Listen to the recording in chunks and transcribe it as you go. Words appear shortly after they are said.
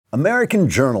American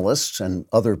journalists and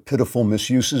other pitiful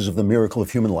misuses of the miracle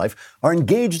of human life are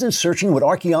engaged in searching what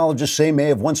archaeologists say may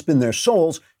have once been their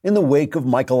souls in the wake of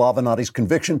Michael Avenatti's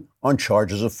conviction on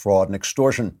charges of fraud and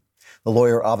extortion. The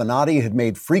lawyer Avenatti had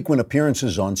made frequent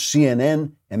appearances on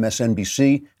CNN,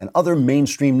 MSNBC, and other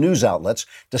mainstream news outlets,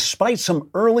 despite some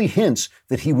early hints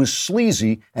that he was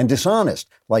sleazy and dishonest,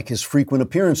 like his frequent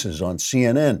appearances on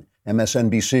CNN,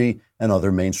 MSNBC, and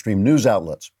other mainstream news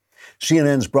outlets.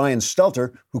 CNN's Brian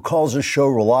Stelter, who calls his show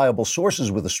Reliable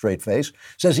Sources with a straight face,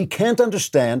 says he can't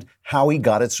understand how he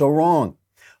got it so wrong.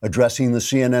 Addressing the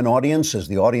CNN audience as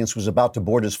the audience was about to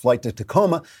board his flight to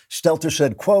Tacoma, Stelter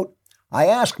said, quote, "I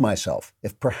ask myself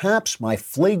if perhaps my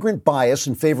flagrant bias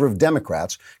in favor of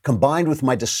Democrats, combined with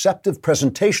my deceptive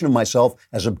presentation of myself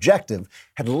as objective,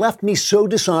 had left me so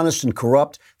dishonest and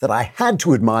corrupt that I had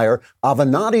to admire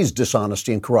Avenatti's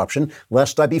dishonesty and corruption,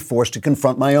 lest I be forced to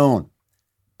confront my own.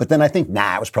 But then I think,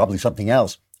 it was probably something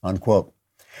else," unquote.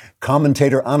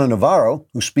 Commentator Ana Navarro,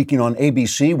 who speaking on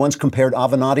ABC once compared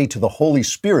Avenatti to the Holy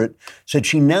Spirit, said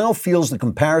she now feels the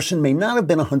comparison may not have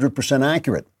been 100%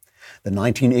 accurate. The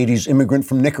 1980s immigrant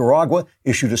from Nicaragua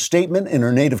issued a statement in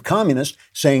her native communist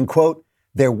saying, quote,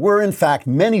 "There were in fact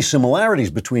many similarities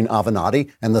between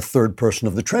Avenatti and the third person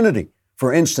of the Trinity.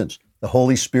 For instance, the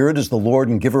Holy Spirit is the Lord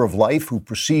and giver of life who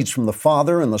proceeds from the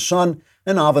Father and the Son,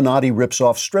 and Avenatti rips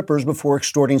off strippers before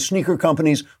extorting sneaker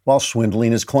companies while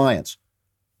swindling his clients.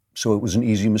 So it was an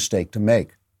easy mistake to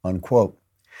make," unquote.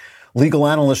 Legal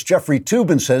analyst Jeffrey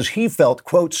Toobin says he felt,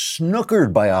 quote,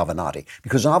 "snookered by Avenatti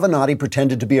because Avenatti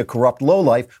pretended to be a corrupt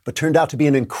lowlife but turned out to be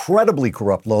an incredibly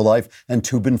corrupt lowlife, and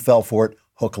Toobin fell for it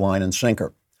hook, line, and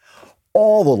sinker."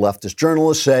 All the leftist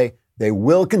journalists say they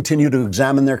will continue to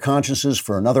examine their consciences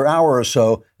for another hour or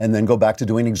so and then go back to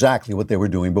doing exactly what they were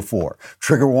doing before.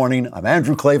 Trigger warning, I'm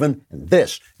Andrew Klavan, and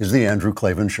this is The Andrew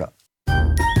Klavan Show.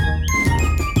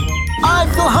 I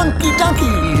feel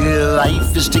hunky-dunky,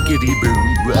 life is tickety-boo.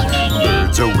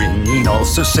 Birds are winging,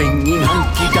 also singing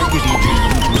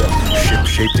hunky-dunky-doo.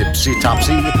 Ship-shaped,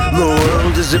 tipsy-topsy, the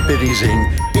world is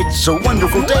zippity-zing. It's a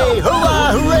wonderful day,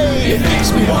 hurrah, hooray! It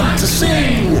makes me want to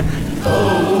sing.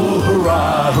 Oh,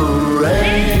 hurrah,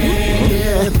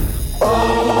 hooray!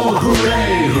 Oh,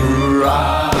 hooray,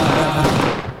 hurrah!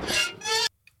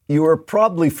 You are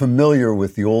probably familiar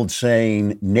with the old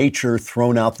saying, nature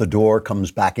thrown out the door comes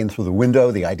back in through the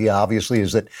window. The idea, obviously,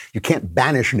 is that you can't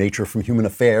banish nature from human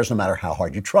affairs, no matter how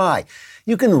hard you try.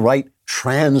 You can write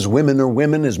trans women or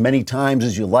women as many times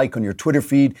as you like on your Twitter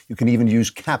feed. You can even use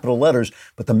capital letters.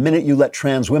 But the minute you let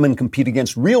trans women compete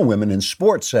against real women in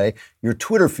sports, say, your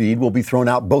Twitter feed will be thrown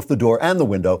out both the door and the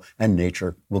window, and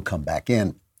nature will come back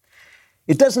in.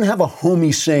 It doesn't have a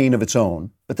homey saying of its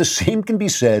own, but the same can be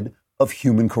said of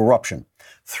human corruption.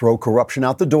 Throw corruption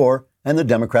out the door, and the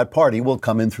Democrat Party will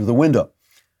come in through the window.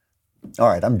 All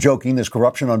right, I'm joking, there's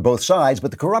corruption on both sides,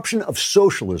 but the corruption of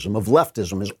socialism, of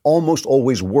leftism, is almost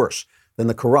always worse than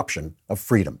the corruption of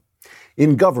freedom.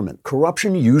 In government,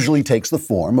 corruption usually takes the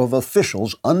form of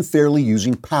officials unfairly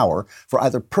using power for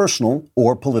either personal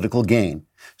or political gain.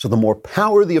 So the more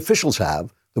power the officials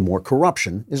have, the more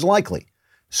corruption is likely.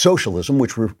 Socialism,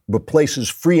 which replaces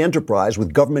free enterprise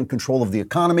with government control of the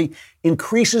economy,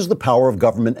 increases the power of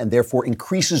government and therefore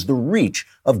increases the reach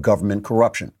of government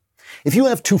corruption. If you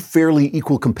have two fairly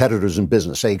equal competitors in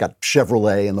business, say you got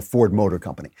Chevrolet and the Ford Motor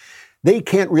Company, they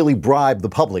can't really bribe the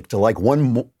public to like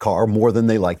one car more than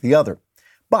they like the other.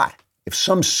 But if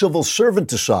some civil servant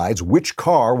decides which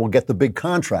car will get the big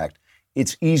contract,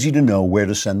 it's easy to know where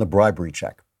to send the bribery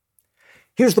check.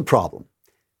 Here's the problem.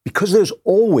 Because there's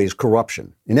always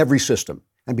corruption in every system,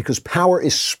 and because power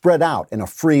is spread out in a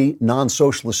free,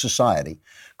 non-socialist society,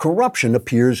 corruption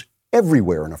appears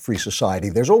everywhere in a free society.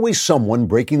 There's always someone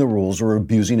breaking the rules or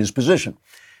abusing his position.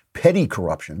 Petty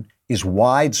corruption is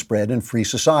widespread in free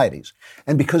societies.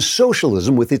 And because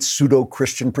socialism, with its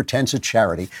pseudo-Christian pretense at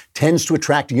charity, tends to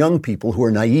attract young people who are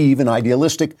naive and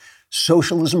idealistic,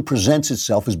 socialism presents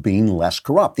itself as being less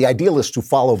corrupt. The idealists who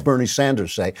follow Bernie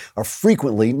Sanders, say, are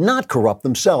frequently not corrupt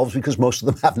themselves because most of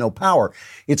them have no power.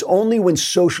 It's only when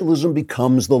socialism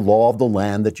becomes the law of the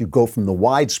land that you go from the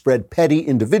widespread petty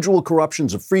individual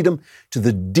corruptions of freedom to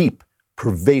the deep,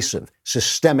 pervasive,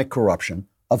 systemic corruption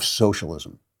of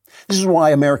socialism. This is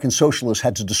why American socialists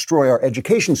had to destroy our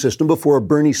education system before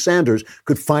Bernie Sanders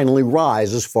could finally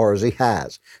rise as far as he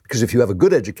has. Because if you have a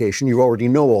good education, you already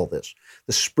know all this.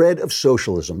 The spread of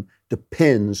socialism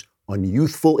depends on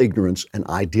youthful ignorance and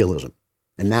idealism.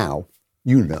 And now,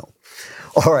 you know.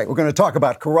 All right, we're going to talk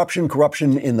about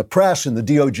corruption in the press, in the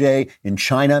DOJ, in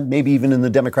China, maybe even in the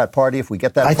Democrat Party if we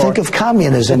get that far. I think of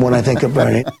communism when I think of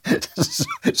Bernie.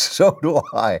 So do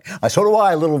I. So do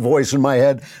I, a little voice in my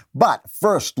head. But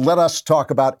first, let us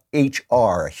talk about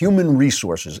HR, human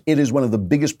resources. It is one of the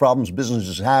biggest problems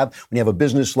businesses have. When you have a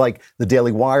business like the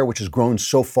Daily Wire, which has grown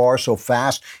so far, so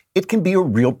fast, it can be a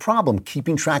real problem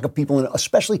keeping track of people and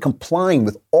especially complying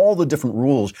with all the different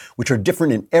rules, which are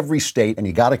different in every state, and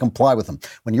you got to comply with them.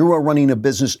 When you are running a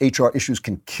business, HR issues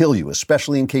can kill you,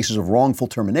 especially in cases of wrongful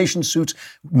termination suits,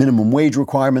 minimum wage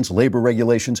requirements, labor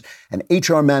regulations, and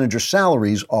HR manager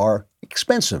salaries are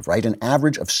expensive, right? An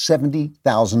average of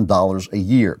 $70,000 a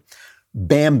year.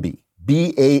 Bambee,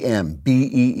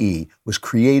 BAMBEE, was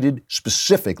created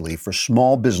specifically for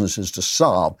small businesses to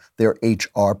solve their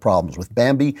HR problems. With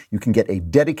Bambee, you can get a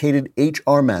dedicated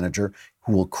HR manager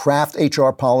who will craft HR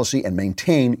policy and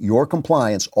maintain your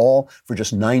compliance, all for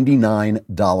just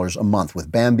 $99 a month.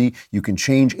 With Bambee, you can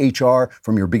change HR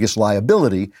from your biggest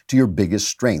liability to your biggest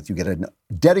strength. You get a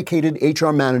dedicated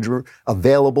HR manager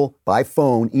available by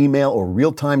phone, email, or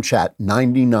real-time chat,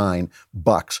 $99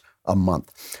 a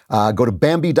month. Go to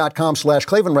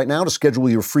Bambee.com/Klavan right now to schedule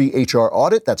your free HR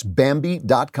audit. That's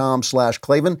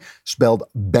Bambee.com/Klavan, spelled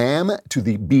BAM to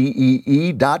the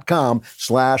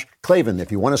BEE.com/Klavan.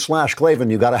 If you want to /Klavan,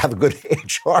 you got to have a good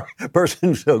HR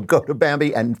person. So go to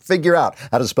Bambee and figure out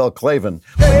how to spell Klavan.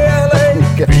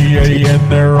 B-A-N,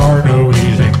 there are no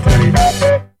E's in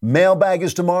Klavan. Mailbag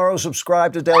is tomorrow.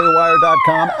 Subscribe to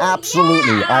dailywire.com.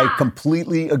 Absolutely. I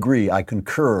completely agree. I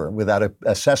concur with that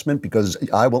assessment because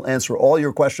I will answer all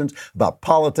your questions about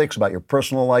politics, about your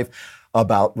personal life,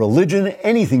 about religion,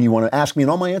 anything you want to ask me. And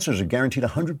all my answers are guaranteed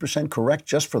 100% correct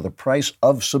just for the price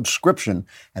of subscription.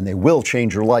 And they will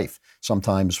change your life.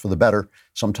 Sometimes for the better.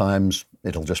 Sometimes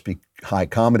it'll just be high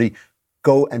comedy.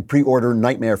 Go and pre-order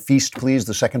Nightmare Feast, please,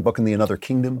 the second book in the Another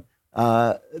Kingdom.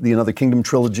 The Another Kingdom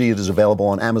trilogy. It is available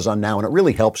on Amazon now, and it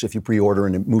really helps if you pre-order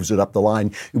and it moves it up the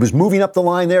line. It was moving up the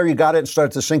line there. You got it and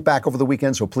started to sink back over the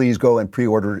weekend, so please go and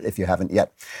pre-order it if you haven't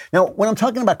yet. Now, when I'm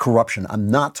talking about corruption,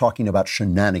 I'm not talking about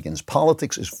shenanigans.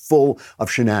 Politics is full of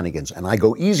shenanigans, and I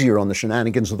go easier on the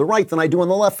shenanigans of the right than I do on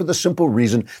the left for the simple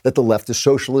reason that the left is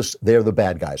socialist. They're the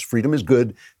bad guys. Freedom is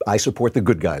good. I support the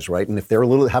good guys, right? And if they're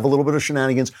have a little bit of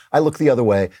shenanigans, I look the other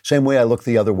way. Same way I look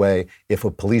the other way if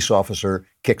a police officer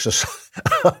kicks a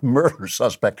murder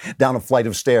suspect down a flight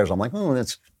of stairs. I'm like, oh,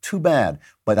 that's too bad.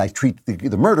 But I treat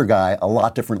the murder guy a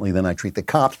lot differently than I treat the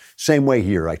cops. Same way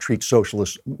here. I treat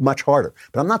socialists much harder.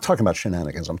 But I'm not talking about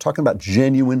shenanigans. I'm talking about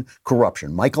genuine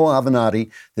corruption. Michael Avenatti,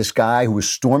 this guy who was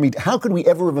stormy. How could we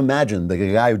ever have imagined the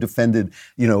guy who defended,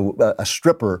 a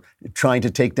stripper trying to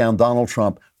take down Donald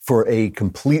Trump for a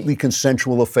completely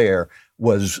consensual affair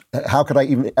how could I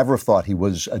even ever have thought he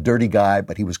was a dirty guy?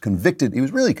 But he was convicted. He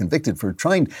was really convicted for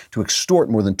trying to extort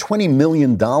more than $20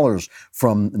 million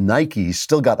from Nike. He's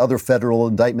still got other federal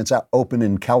indictments open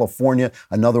in California,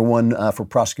 another one for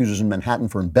prosecutors in Manhattan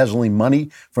for embezzling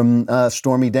money from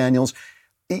Stormy Daniels.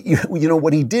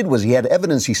 What he did was he had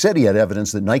evidence. He said he had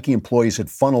evidence that Nike employees had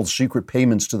funneled secret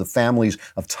payments to the families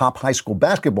of top high school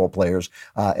basketball players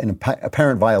in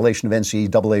apparent violation of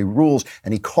NCAA rules.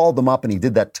 And he called them up and he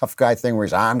did that tough guy thing where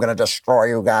he's, I'm going to destroy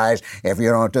you guys if you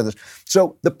don't do this.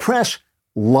 So the press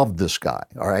loved this guy.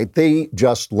 All right. They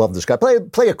just loved this guy.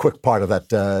 Play a quick part of that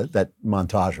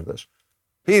montage of this.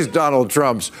 He's Donald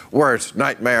Trump's worst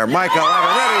nightmare, Michael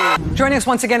Avenatti. Joining us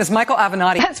once again is Michael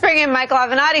Avenatti. Let's bring in Michael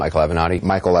Avenatti. Michael Avenatti.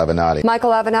 Michael Avenatti.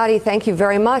 Michael Avenatti, thank you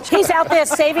very much. He's out there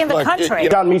saving the country.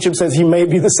 Don Meacham says he may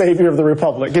be the savior of the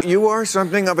republic. You are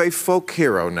something of a folk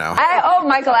hero now. I owe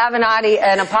Michael Avenatti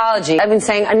an apology. I've been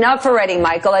saying enough already,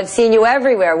 Michael. I've seen you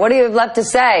everywhere. What do you have left to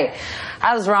say?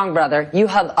 I was wrong, brother. You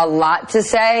have a lot to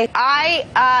say. I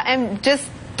am just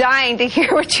dying to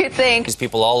hear what you think. These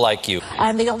people all like you.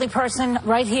 I'm the only person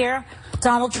right here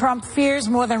Donald Trump fears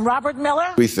more than Robert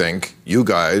Miller. We think you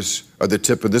guys are the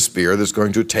tip of the spear that's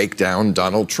going to take down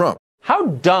Donald Trump. How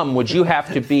dumb would you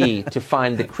have to be to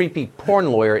find the creepy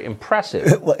porn lawyer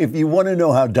impressive? Well, if you want to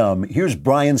know how dumb, here's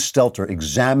Brian Stelter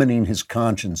examining his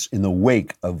conscience in the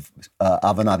wake of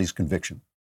Avenatti's conviction.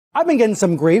 I've been getting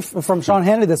some grief from Sean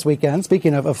Hannity this weekend,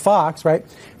 speaking of Fox, right?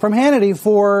 From Hannity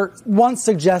for once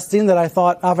suggesting that I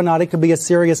thought Avenatti could be a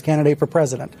serious candidate for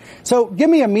president. So give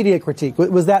me a media critique.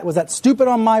 Was that stupid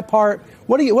on my part?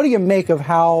 What do you make of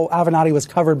how Avenatti was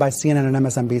covered by CNN and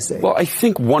MSNBC? Well, I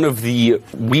think one of the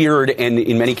weird and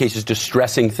in many cases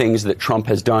distressing things that Trump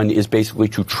has done is basically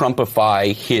to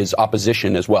Trumpify his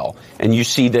opposition as well. And you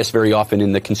see this very often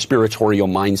in the conspiratorial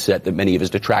mindset that many of his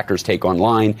detractors take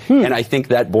online. And I think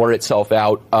that bore itself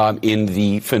out in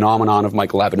the phenomenon of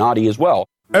Michael Avenatti as well.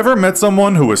 Ever met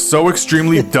someone who is so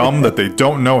extremely dumb that they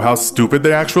don't know how stupid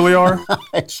they actually are?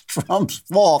 It's Trump's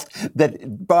fault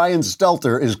that Brian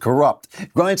Stelter is corrupt.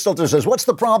 Brian Stelter says, what's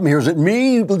the problem here? Is it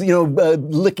me,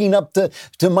 licking up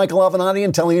to Michael Avenatti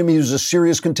and telling him he was a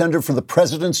serious contender for the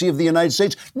presidency of the United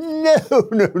States?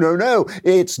 No.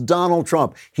 It's Donald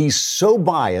Trump. He's so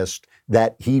biased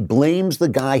that he blames the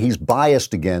guy he's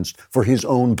biased against for his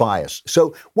own bias.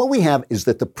 So what we have is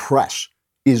that the press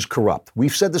is corrupt.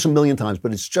 We've said this a million times,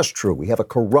 but it's just true. We have a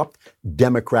corrupt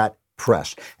Democrat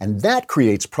press, and that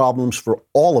creates problems for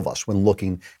all of us when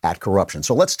looking at corruption.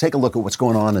 So let's take a look at what's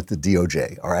going on at the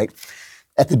DOJ, all right?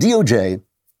 At the DOJ,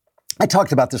 I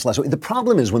talked about this last week. The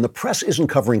problem is when the press isn't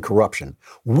covering corruption,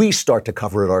 we start to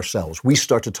cover it ourselves. We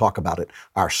start to talk about it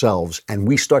ourselves, and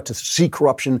we start to see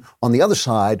corruption on the other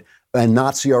side and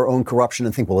not see our own corruption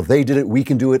and think, well, if they did it, we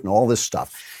can do it, and all this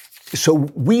stuff. So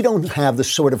we don't have the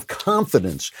sort of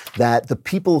confidence that the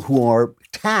people who are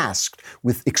tasked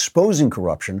with exposing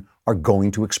corruption are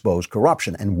going to expose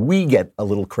corruption. And we get a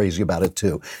little crazy about it,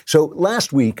 too. So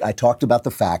last week, I talked about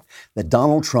the fact that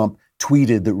Donald Trump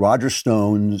tweeted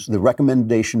that the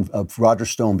recommendation of Roger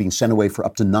Stone being sent away for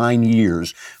up to 9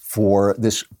 years for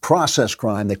this process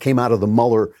crime that came out of the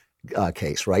Mueller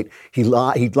case, right? He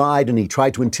lied and he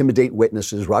tried to intimidate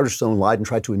witnesses. Roger Stone lied and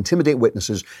tried to intimidate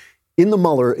witnesses in the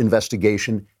Mueller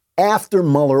investigation after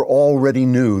Mueller already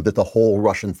knew that the whole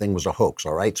Russian thing was a hoax,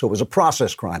 all right? So it was a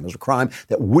process crime. It was a crime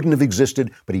that wouldn't have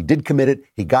existed, but he did commit it.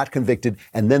 He got convicted.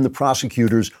 And then the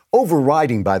prosecutors,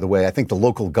 overriding, by the way, I think the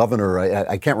local governor,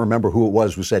 I can't remember who it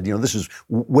was, who said, this is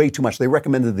way too much. They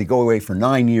recommended they go away for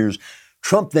 9 years.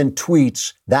 Trump then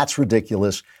tweets, that's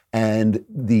ridiculous. And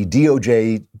the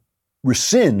DOJ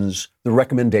rescinds the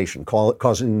recommendation,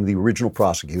 causing the original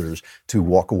prosecutors to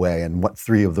walk away. And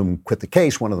 3 of them quit the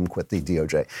case. 1 of them quit the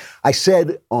DOJ. I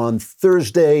said on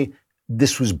Thursday,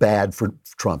 this was bad for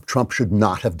Trump. Trump should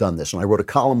not have done this. And I wrote a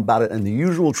column about it, and the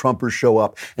usual Trumpers show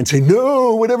up and say,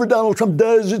 no, whatever Donald Trump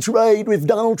does, it's right. If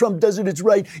Donald Trump does it, it's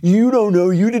right. You don't know.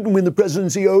 You didn't win the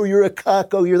presidency. Oh, you're a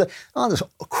cock. Oh, you're that. Oh, this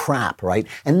crap, right?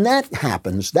 And that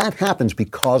happens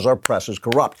because our press is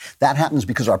corrupt. That happens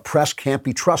because our press can't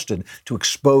be trusted to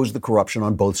expose the corruption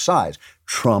on both sides.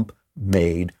 Trump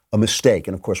made a mistake.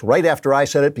 And of course, right after I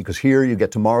said it, because here you get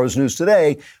tomorrow's news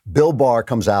today, Bill Barr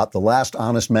comes out, the last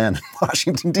honest man in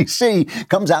Washington, D.C.,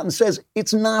 comes out and says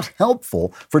it's not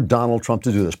helpful for Donald Trump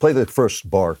to do this. Play the first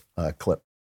Barr clip.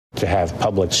 To have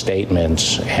public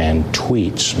statements and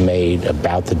tweets made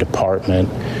about the department,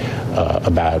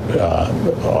 about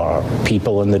our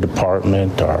people in the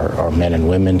department, our men and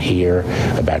women here,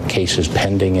 about cases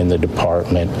pending in the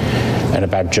department, and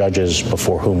about judges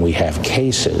before whom we have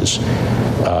cases,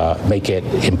 make it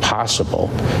impossible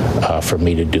for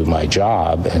me to do my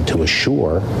job and to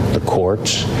assure the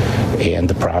courts and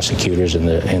the prosecutors in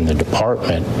the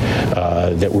department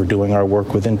that we're doing our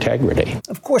work with integrity.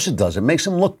 Of course it does. It makes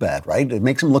him look bad, right? It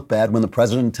makes him look bad when the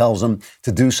president tells him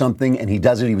to do something and he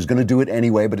does it. He was going to do it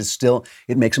anyway, but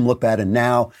it makes him look bad. And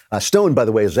now Stone, by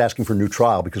the way, is asking for a new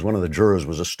trial because one of the jurors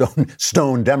was a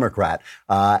Stone Democrat.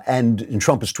 And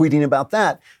Trump is tweeting about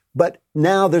that. But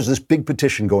now there's this big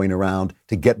petition going around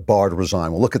to get Barr to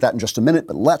resign. We'll look at that in just a minute,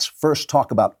 but let's first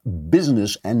talk about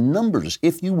business and numbers.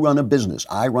 If you run a business,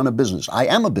 I run a business, I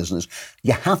am a business,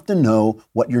 you have to know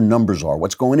what your numbers are,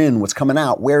 what's going in, what's coming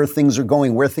out, where things are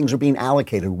going, where things are being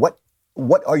allocated, what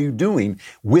are you doing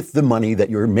with the money that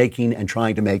you're making and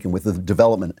trying to make and with the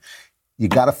development. You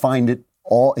got to find it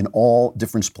in all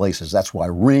different places. That's why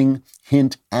Ring,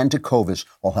 Hint, and Tecovas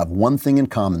all have one thing in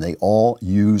common. They all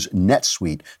use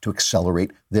NetSuite to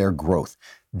accelerate their growth.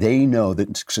 They know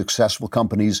that successful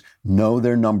companies know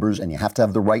their numbers, and you have to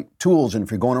have the right tools. And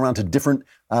if you're going around to different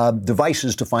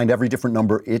devices to find every different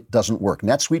number, it doesn't work.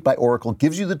 NetSuite by Oracle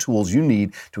gives you the tools you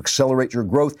need to accelerate your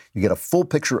growth. You get a full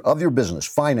picture of your business,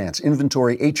 finance,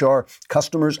 inventory, HR,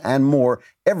 customers, and more.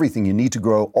 Everything you need to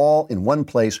grow all in one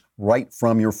place right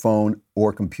from your phone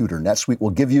or computer. NetSuite will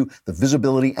give you the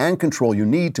visibility and control you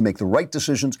need to make the right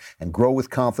decisions and grow with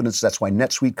confidence. That's why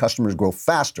NetSuite customers grow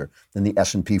faster than the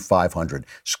S&P 500.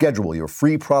 Schedule your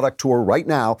free product tour right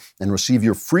now and receive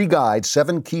your free guide,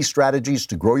 7 key strategies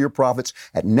to grow your profits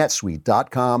at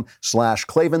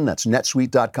netsuite.com/Klavan. That's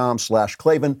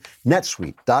netsuite.com/Klavan.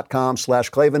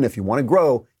 netsuite.com/Klavan. If you want to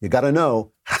grow, you got to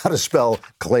know how to spell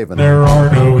Klavan. There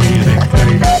are no easy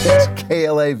Klavan. It's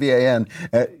Klavan.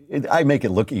 I make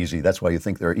it look easy. That's why you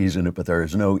think there are E's in it, but there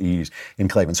is no E's in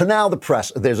Klavan. So now the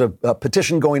press, there's a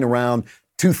petition going around.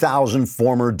 2,000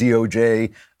 former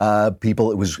DOJ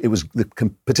people.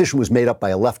 The petition was made up by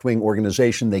a left-wing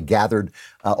organization. They gathered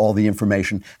all the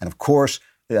information. And of course,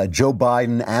 Joe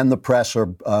Biden and the press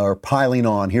are piling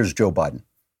on. Here's Joe Biden.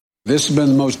 This has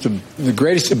been the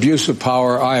greatest abuse of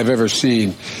power I have ever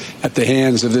seen at the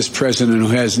hands of this president who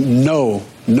has no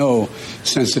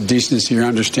sense of decency or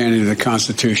understanding of the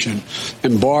Constitution.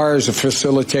 And bars of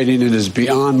facilitating it is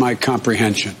beyond my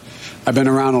comprehension. I've been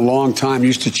around a long time,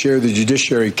 used to chair the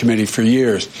Judiciary Committee for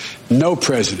years. No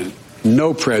president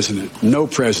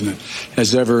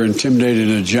has ever intimidated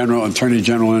a attorney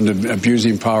general into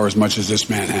abusing power as much as this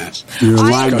man has. You're a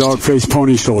lying dog-faced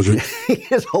pony soldier. He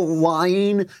is a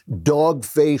lying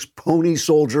dog-faced pony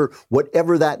soldier.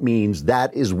 Whatever that means,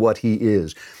 that is what he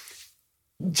is.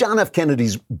 John F.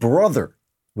 Kennedy's brother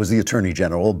was the Attorney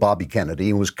General, Bobby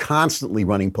Kennedy, and was constantly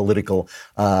running political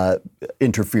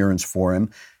interference for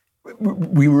him.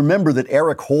 We remember that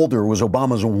Eric Holder was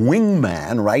Obama's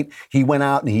wingman, right? He went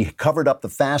out and he covered up the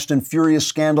Fast and Furious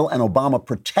scandal, and Obama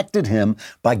protected him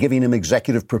by giving him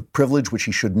executive privilege, which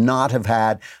he should not have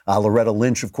had. Loretta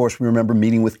Lynch, of course, we remember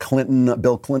meeting with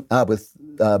Bill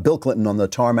Clinton on the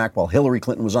tarmac while Hillary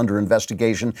Clinton was under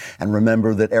investigation. And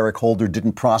remember that Eric Holder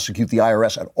didn't prosecute the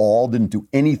IRS at all, didn't do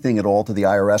anything at all to the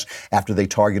IRS after they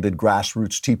targeted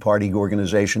grassroots Tea Party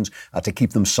organizations to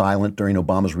keep them silent during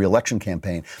Obama's reelection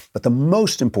campaign. But the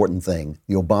most important thing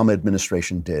the Obama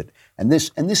administration did, and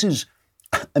this is,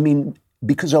 I mean,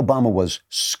 because Obama was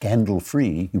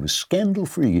scandal-free,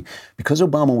 because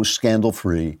Obama was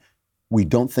scandal-free, we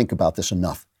don't think about this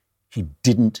enough. He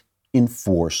didn't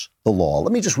enforce the law.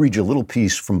 Let me just read you a little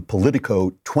piece from Politico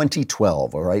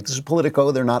 2012, all right? This is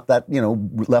Politico. They're not that,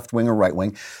 left-wing or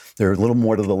right-wing. They're a little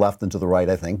more to the left than to the right,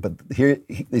 I think. But here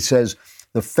it says,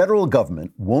 the federal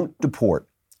government won't deport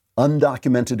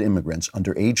undocumented immigrants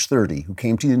under age 30 who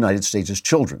came to the United States as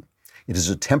children. It is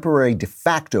a temporary de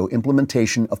facto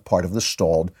implementation of part of the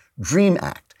stalled DREAM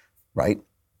Act, right?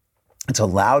 It's a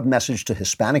loud message to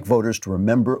Hispanic voters to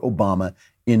remember Obama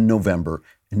in November.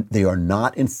 And they are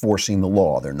not enforcing the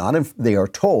law. Obama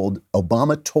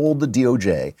told the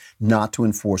DOJ not to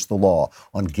enforce the law.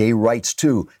 On gay rights,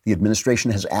 too, the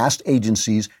administration has asked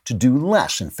agencies to do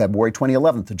less. In February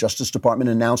 2011, the Justice Department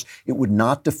announced it would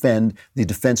not defend the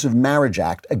Defense of Marriage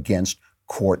Act against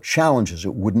court challenges.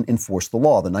 It wouldn't enforce the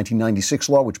law. The 1996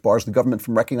 law, which bars the government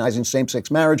from recognizing same-sex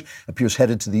marriage, appears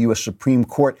headed to the U.S. Supreme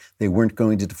Court. They weren't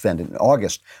going to defend it. In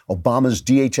August, Obama's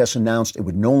DHS announced it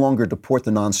would no longer deport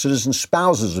the non-citizen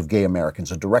spouses of gay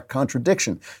Americans, a direct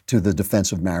contradiction to the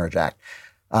Defense of Marriage Act.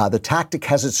 The tactic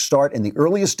has its start in the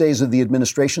earliest days of the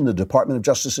administration. The Department of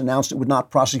Justice announced it would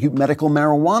not prosecute medical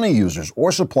marijuana users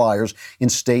or suppliers in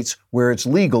states where it's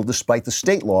legal, despite the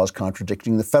state laws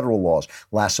contradicting the federal laws.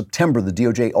 Last September, the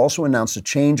DOJ also announced a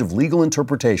change of legal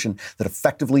interpretation that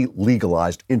effectively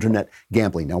legalized internet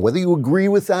gambling. Now, whether you agree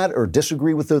with that or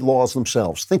disagree with the laws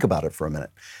themselves, think about it for a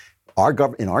minute.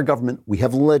 In our government, we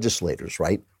have legislators,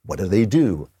 right? What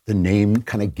do? The name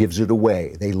kind of gives it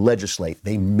away. They legislate.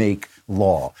 They make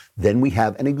law. Then we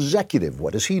have an executive.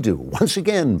 What does he do? Once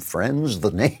again, friends,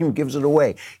 the name gives it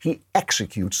away. He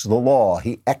executes the law.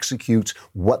 He executes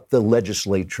what the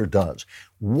legislature does.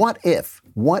 What if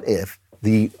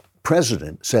the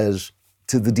president says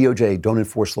to the DOJ, don't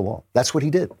enforce the law? That's what he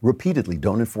did. Repeatedly,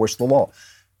 don't enforce the law.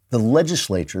 The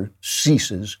legislature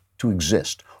ceases to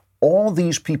exist. All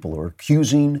these people are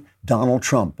accusing Donald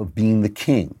Trump of being the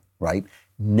king, right?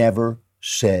 Never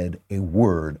said a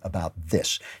word about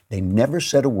this. They never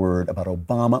said a word about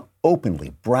Obama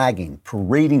openly bragging,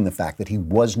 parading the fact that he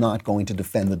was not going to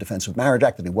defend the Defense of Marriage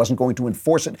Act, that he wasn't going to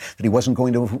enforce it, that he wasn't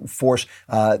going to enforce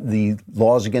the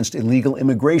laws against illegal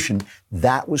immigration.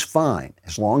 That was fine.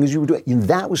 As long as you were doing it,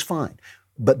 that was fine.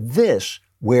 But this,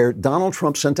 where Donald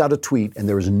Trump sent out a tweet, and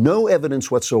there is no evidence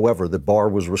whatsoever that Barr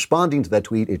was responding to that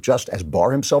tweet. It just, as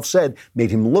Barr himself said, made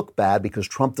him look bad because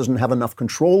Trump doesn't have enough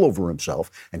control over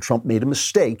himself, and Trump made a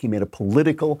mistake. He made a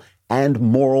political and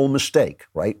moral mistake,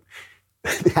 right?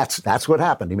 That's what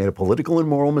happened. He made a political and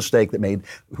moral mistake that made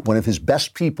one of his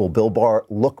best people, Bill Barr,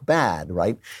 look bad,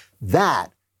 right?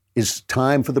 That is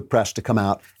time for the press to come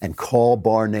out and call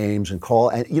Barr names and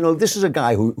this is a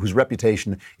guy whose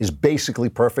reputation is basically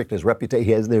perfect. His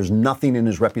reputation, there's nothing in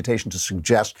his reputation to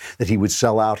suggest that he would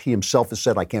sell out. He himself has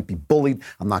said, I can't be bullied.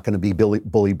 I'm not going to be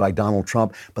bullied by Donald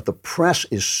Trump. But the press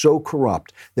is so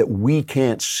corrupt that we have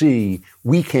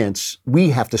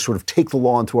to sort of take the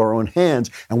law into our own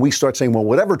hands, and we start saying, well,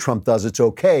 whatever Trump does, it's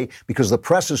okay, because the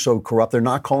press is so corrupt. They're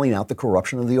not calling out the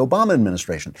corruption of the Obama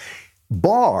administration.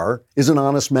 Barr is an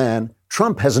honest man.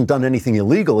 Trump hasn't done anything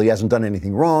illegal. He hasn't done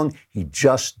anything wrong. He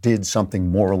just did something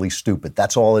morally stupid.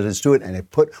 That's all it is to it. And it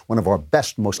put one of our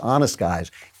best, most honest guys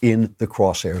in the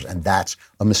crosshairs. And that's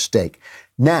a mistake.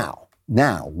 Now,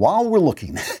 Now, while we're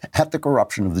looking at the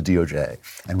corruption of the DOJ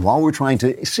and while we're trying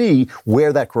to see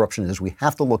where that corruption is, we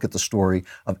have to look at the story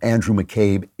of Andrew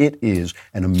McCabe. It is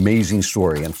an amazing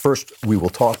story. And first, we will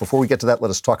talk, before we get to that, let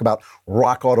us talk about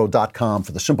rockauto.com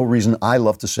for the simple reason I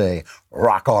love to say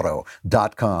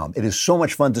rockauto.com. It is so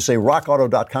much fun to say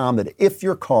rockauto.com that if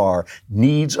your car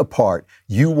needs a part,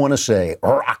 you want to say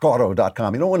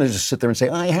rockauto.com. You don't want to just sit there and say,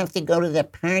 I have to go to the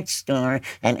parts store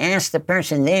and ask the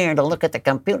person there to look at the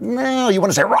computer. No, you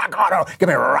want to say Rock Auto. Give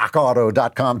me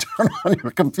rockauto.com. Turn on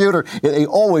your computer. They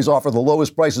always offer the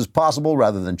lowest prices possible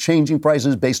rather than changing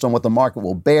prices based on what the market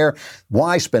will bear.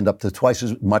 Why spend up to twice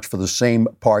as much for the same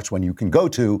parts when you can go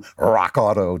to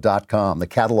rockauto.com? The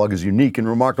catalog is unique and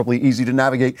remarkably easy to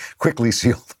navigate. Quickly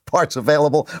see all the parts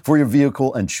available for your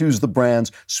vehicle and choose the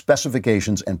brands,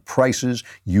 specifications, and prices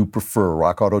you prefer.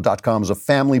 RockAuto.com is a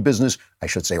family business. I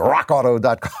should say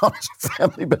RockAuto.com is a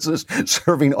family business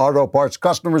serving auto parts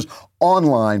customers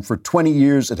online for 20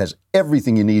 years. It has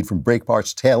everything you need from brake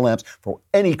parts, tail lamps, for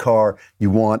any car you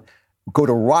want. Go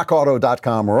to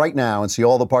rockauto.com right now and see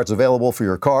all the parts available for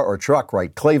your car or truck.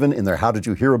 Write Klavan in their How Did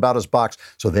You Hear About Us box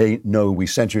so they know we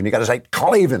sent you. And you got to say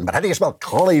Klavan, but how do you spell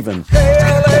Klavan?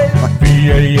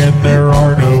 V-A-N, there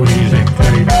are no E's in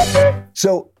Klavan.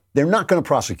 So they're not going to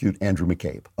prosecute Andrew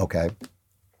McCabe, okay?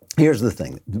 Here's the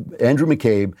thing. Andrew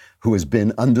McCabe, who has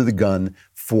been under the gun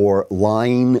for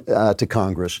lying to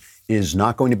Congress, is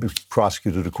not going to be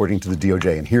prosecuted according to the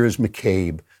DOJ. And here is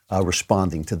McCabe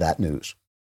responding to that news.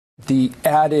 The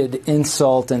added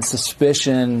insult and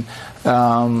suspicion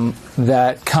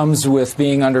that comes with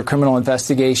being under criminal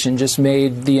investigation just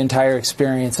made the entire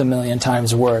experience a million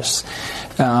times worse.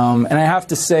 And I have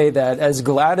to say that as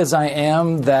glad as I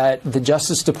am that the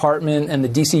Justice Department and the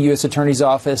D.C. U.S. Attorney's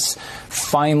Office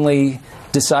finally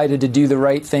decided to do the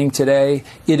right thing today,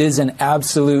 it is an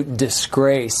absolute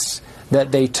disgrace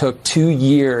that they took 2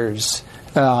 years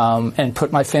and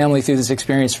put my family through this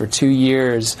experience for 2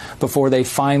 years before they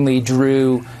finally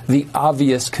drew the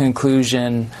obvious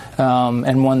conclusion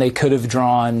and one they could have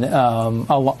drawn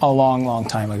a long, long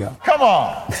time ago. Come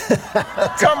on.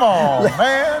 Come on,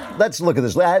 man. Let's look at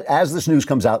this. As this news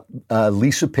comes out,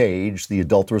 Lisa Page, the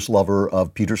adulterous lover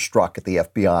of Peter Strzok at the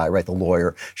FBI, right, the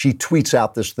lawyer, she tweets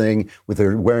out this thing with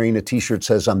her wearing a T-shirt that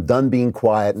says, I'm done being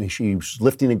quiet, and she's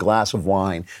lifting a glass of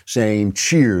wine saying,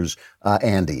 cheers,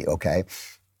 Andy, okay?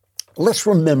 Let's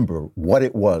remember what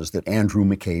it was that Andrew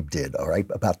McCabe did, all right,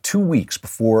 about 2 weeks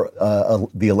before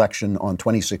the election on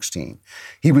 2016.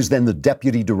 He was then the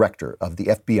deputy director of the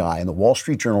FBI, and the Wall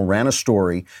Street Journal ran a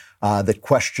story that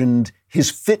questioned his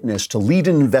fitness to lead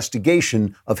an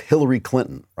investigation of Hillary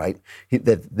Clinton, right?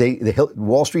 The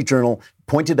Wall Street Journal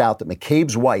pointed out that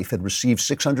McCabe's wife had received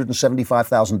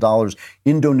 $675,000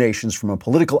 in donations from a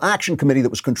political action committee that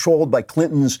was controlled by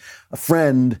Clinton's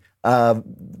friend,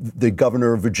 the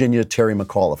governor of Virginia, Terry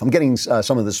McAuliffe. I'm getting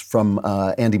some of this from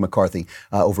Andy McCarthy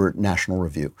over at National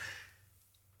Review.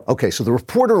 Okay, so the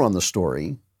reporter on the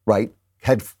story, right,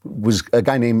 was a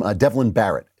guy named Devlin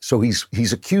Barrett. So he's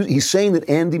saying that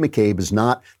Andy McCabe is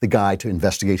not the guy to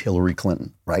investigate Hillary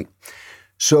Clinton, right?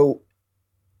 So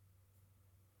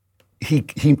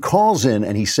he calls in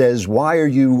and he says, why are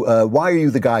you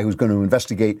the guy who's going to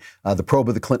investigate the probe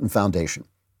of the Clinton Foundation?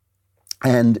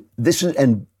 And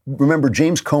remember,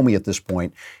 James Comey at this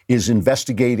point is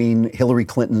investigating Hillary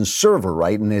Clinton's server,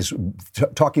 right? And is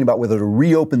talking about whether to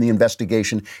reopen the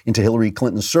investigation into Hillary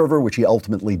Clinton's server, which he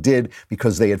ultimately did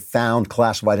because they had found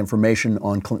classified information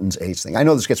on Clinton's AIDS thing. I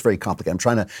know this gets very complicated. I'm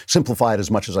trying to simplify it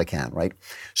as much as I can, right?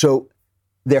 So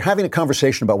they're having a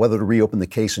conversation about whether to reopen the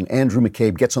case, and Andrew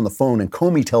McCabe gets on the phone, and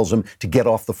Comey tells him to get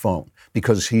off the phone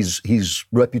because his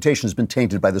reputation has been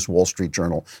tainted by this Wall Street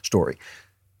Journal story.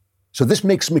 So this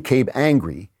makes McCabe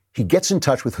angry. He gets in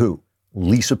touch with who?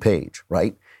 Lisa Page,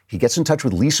 right? He gets in touch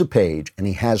with Lisa Page, and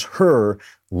he has her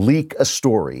leak a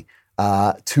story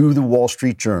to the Wall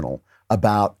Street Journal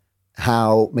about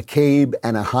how McCabe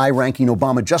and a high-ranking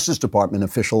Obama Justice Department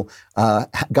official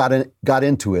got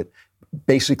into it,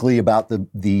 basically about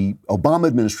the Obama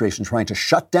administration trying to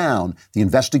shut down the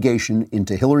investigation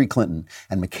into Hillary Clinton,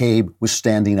 and McCabe was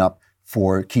standing up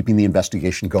for keeping the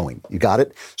investigation going. You got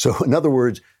it? So in other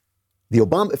words, the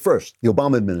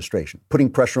Obama administration putting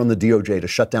pressure on the DOJ to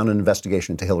shut down an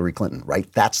investigation into Hillary Clinton, right?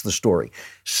 That's the story.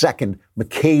 Second,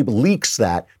 McCabe leaks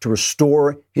that to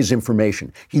restore his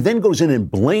information. He then goes in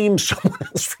and blames someone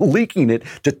else for leaking it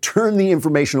to turn the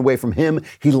information away from him.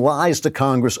 He lies to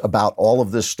Congress about all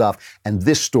of this stuff, and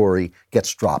this story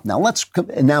gets dropped.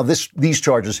 Now these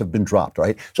charges have been dropped,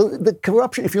 right? So the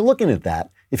corruption, if you're looking at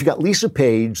that, if you got Lisa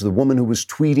Page, the woman who was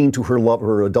tweeting to her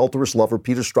adulterous lover,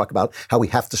 Peter Strzok, about how we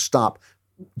have to stop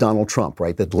Donald Trump,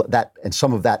 right? That and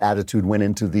some of that attitude went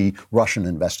into the Russian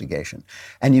investigation.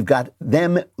 And you've got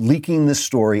them leaking this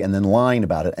story and then lying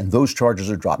about it, and those charges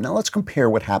are dropped. Now let's compare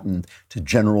what happened to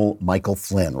General Michael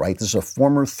Flynn, right? This is a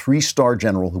former 3-star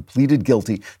general who pleaded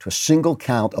guilty to a single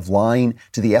count of lying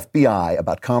to the FBI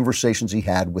about conversations he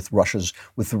had with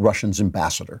the Russian's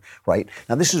ambassador, right?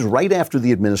 Now this is right after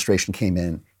the administration came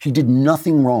in. He did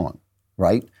nothing wrong,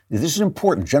 right? This is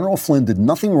important. General Flynn did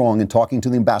nothing wrong in talking to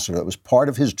the ambassador. It was part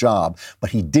of his job,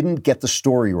 but he didn't get the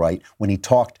story right when he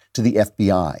talked to the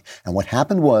FBI. And what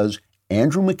happened was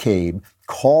Andrew McCabe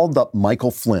called up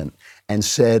Michael Flynn and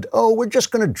said, "Oh, we're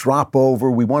just going to drop over.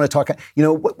 We want to talk." You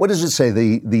know, what does it say?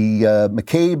 The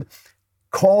McCabe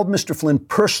called Mr. Flynn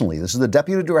personally. This is the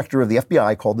deputy director of the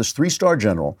FBI, called this 3-star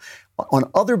general on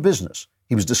other business.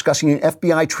 He was discussing an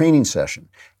FBI training session.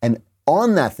 And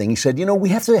on that thing, he said, you know, we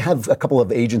have to have a couple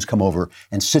of agents come over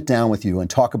and sit down with you and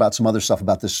talk about some other stuff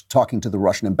about this, talking to the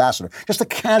Russian ambassador. Just a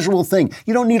casual thing.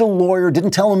 You don't need a lawyer.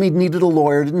 Didn't tell him he needed a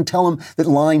lawyer. Didn't tell him that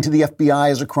lying to the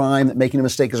FBI is a crime, that making a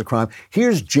mistake is a crime.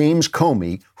 Here's James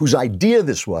Comey, whose idea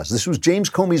this was. This was James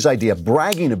Comey's idea,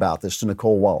 bragging about this to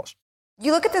Nicole Wallace.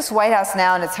 You look at this White House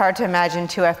now, and it's hard to imagine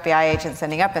 2 FBI agents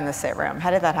ending up in the sit room.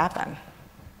 How did that happen?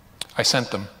 I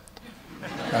sent them.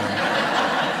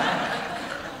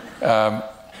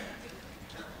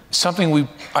 Something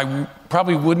I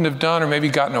probably wouldn't have done or maybe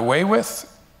gotten away with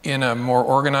in a more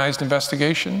organized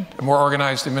investigation, a more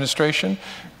organized administration,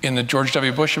 in the George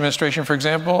W. Bush administration, for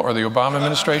example, or the Obama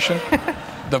administration.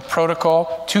 The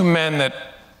protocol, 2 men that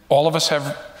all of us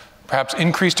have perhaps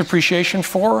increased appreciation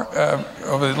for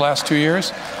over the last 2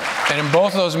 years. And in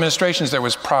both of those administrations, there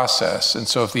was process. And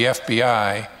so if the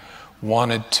FBI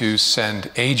wanted to send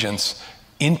agents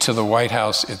into the White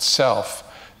House itself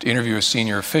to interview a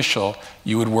senior official,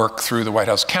 you would work through the White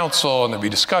House counsel, and there'd be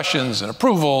discussions and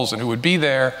approvals and who would be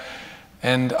there.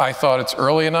 And I thought, it's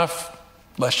early enough,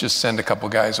 let's just send a couple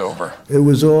guys over. It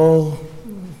was all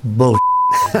bullshit.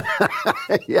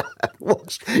 Yeah,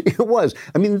 it was.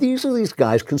 I mean, these are these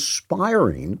guys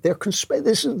conspiring.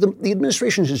 This is the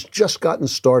administration has just gotten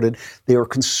started. They are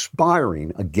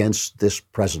conspiring against this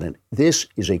president. This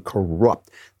is a corrupt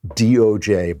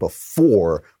DOJ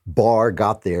before Barr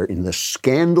got there in the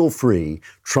scandal-free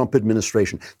Trump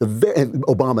administration, the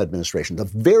Obama administration. The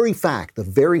very fact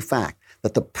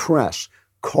that the press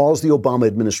calls the Obama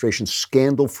administration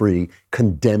scandal-free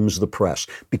condemns the press.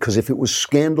 Because if it was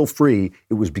scandal-free,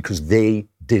 it was because they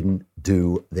didn't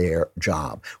do their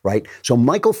job, right? So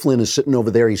Michael Flynn is sitting over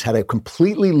there. He's had a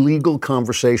completely legal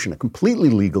conversation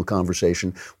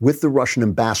with the Russian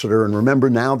ambassador. And remember,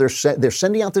 now they're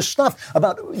sending out this stuff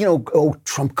about,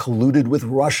 Trump colluded with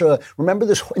Russia. Remember,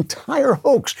 this entire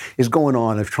hoax is going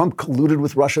on. If Trump colluded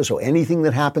with Russia, so anything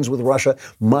that happens with Russia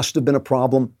must have been a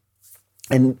problem.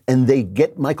 And they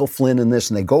get Michael Flynn in this,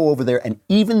 and they go over there, and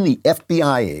even the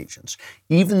FBI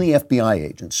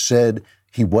agents said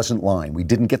he wasn't lying. We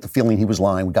didn't get the feeling he was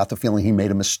lying. We got the feeling he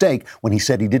made a mistake when he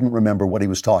said he didn't remember what he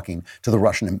was talking to the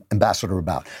Russian ambassador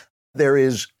about. There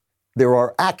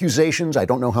are accusations. I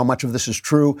don't know how much of this is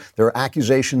true. There are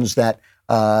accusations that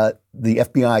the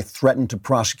FBI threatened to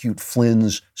prosecute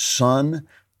Flynn's son,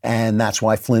 and that's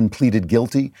why Flynn pleaded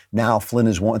guilty. Now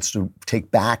Flynn wants to take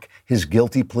back his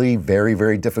guilty plea. Very,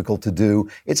 very difficult to do.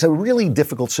 It's a really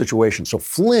difficult situation. So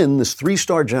Flynn, this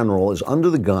 3-star general, is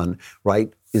under the gun,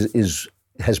 right?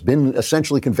 Has been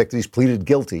essentially convicted. He's pleaded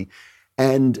guilty.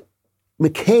 And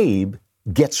McCabe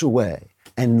gets away.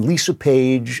 And Lisa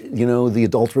Page, the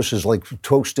adulteress, is like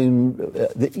toasting.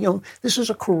 This is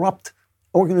a corrupt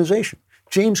organization.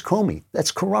 James Comey, that's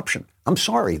corruption. I'm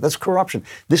sorry, that's corruption.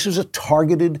 This is a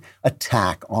targeted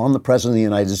attack on the President of the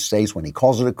United States. When he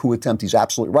calls it a coup attempt, he's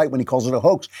absolutely right. When he calls it a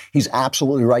hoax, he's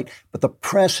absolutely right. But the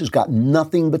press has got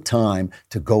nothing but time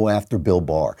to go after Bill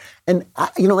Barr. And,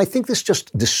 I think this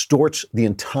just distorts the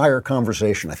entire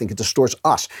conversation. I think it distorts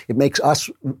us. It makes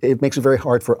it very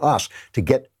hard for us to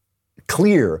get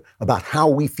clear about how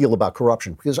we feel about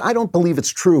corruption, because I don't believe it's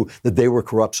true that they were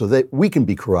corrupt so that we can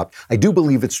be corrupt. I do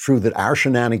believe it's true that our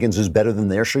shenanigans is better than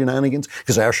their shenanigans,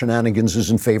 because our shenanigans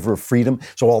is in favor of freedom.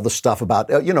 So all the stuff about,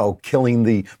 killing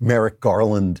the Merrick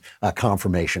Garland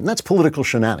confirmation, that's political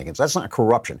shenanigans. That's not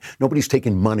corruption. Nobody's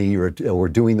taking money or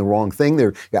doing the wrong thing.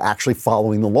 They're actually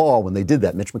following the law when they did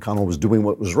that. Mitch McConnell was doing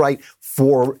what was right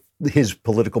for his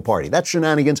political party. That's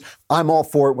shenanigans. I'm all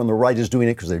for it when the right is doing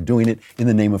it, because they're doing it in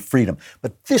the name of freedom.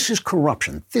 But this is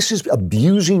corruption. This is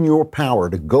abusing your power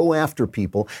to go after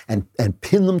people and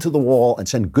pin them to the wall and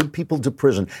send good people to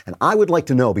prison. And I would like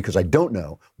to know, because I don't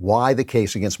know, why the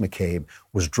case against McCabe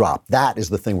was dropped. That is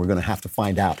the thing we're going to have to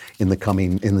find out in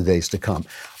the days to come.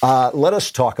 Let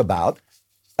us talk about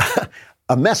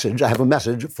I have a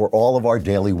message for all of our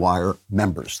Daily Wire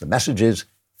members. The message is,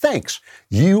 thanks.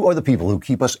 You are the people who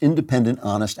keep us independent,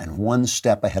 honest, and one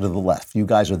step ahead of the left. You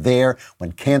guys are there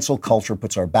when cancel culture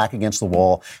puts our back against the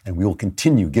wall, and we will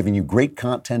continue giving you great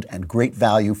content and great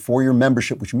value for your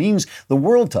membership, which means the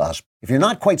world to us. If you're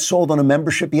not quite sold on a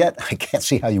membership yet, I can't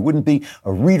see how you wouldn't be.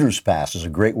 A Reader's Pass is a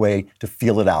great way to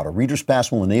feel it out. A Reader's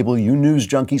Pass will enable you news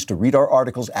junkies to read our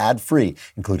articles ad-free,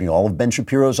 including all of Ben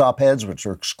Shapiro's op-eds, which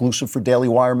are exclusive for Daily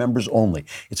Wire members only.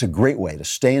 It's a great way to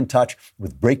stay in touch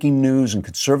with breaking news and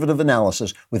conservative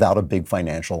analysis without a big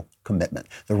financial commitment.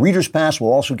 The Reader's Pass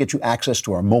will also get you access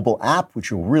to our mobile app,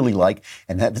 which you'll really like,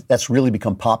 and that's really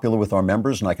become popular with our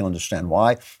members, and I can understand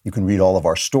why. You can read all of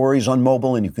our stories on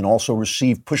mobile, and you can also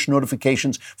receive push notifications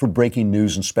for breaking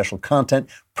news and special content.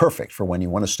 Perfect for when you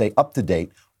want to stay up to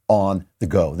date on the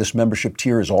go. This membership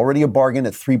tier is already a bargain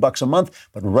at $3 a month,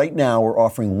 but right now we're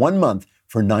offering 1 month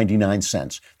for 99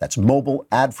 cents. That's mobile,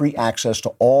 ad-free access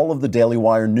to all of the Daily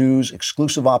Wire news,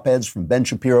 exclusive op-eds from Ben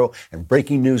Shapiro, and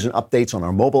breaking news and updates on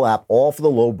our mobile app, all for the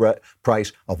low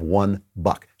price of $1.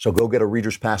 So go get a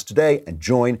Reader's Pass today and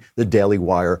join the Daily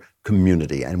Wire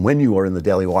community. And when you are in the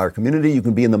Daily Wire community, you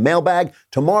can be in the mailbag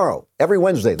tomorrow, every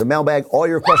Wednesday. The mailbag, all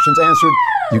your questions answered.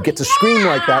 You get to scream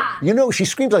like that. You know, she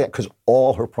screams like that because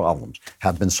all her problems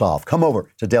have been solved. Come over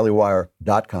to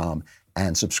dailywire.com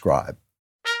and subscribe.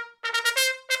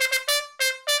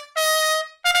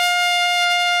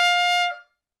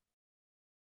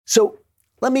 So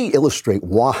let me illustrate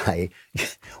why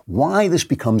this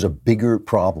becomes a bigger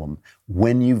problem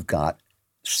when you've got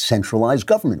centralized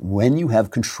government, when you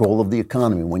have control of the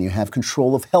economy, when you have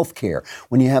control of healthcare,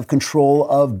 when you have control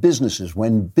of businesses,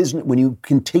 when you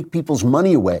can take people's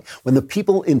money away, when the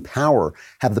people in power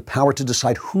have the power to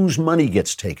decide whose money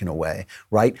gets taken away,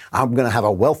 right? I'm going to have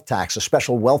a wealth tax, a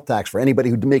special wealth tax for anybody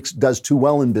who does too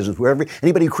well in business.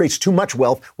 Anybody who creates too much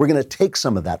wealth, we're going to take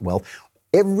some of that wealth.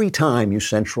 Every time you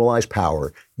centralize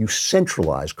power, you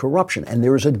centralize corruption. And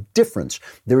there is a difference.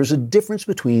 There is a difference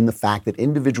between the fact that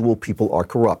individual people are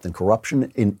corrupt, and corruption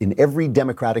in every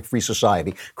democratic free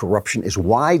society, corruption is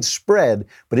widespread,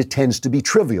 but it tends to be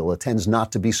trivial. It tends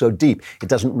not to be so deep. It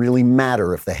doesn't really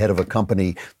matter if the head of a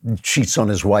company cheats on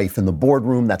his wife in the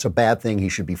boardroom. That's a bad thing. He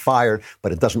should be fired,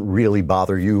 but it doesn't really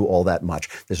bother you all that much.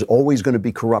 There's always going to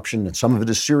be corruption, and some of it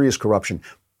is serious corruption.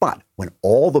 But when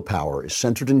all the power is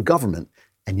centered in government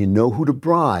and you know who to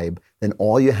bribe, then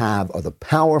all you have are the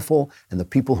powerful and the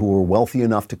people who are wealthy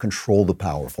enough to control the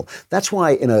powerful. That's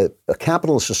why in a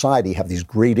capitalist society you have these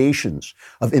gradations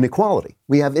of inequality.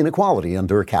 We have inequality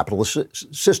under a capitalist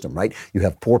system, right? You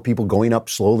have poor people going up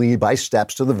slowly by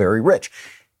steps to the very rich.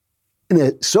 In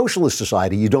a socialist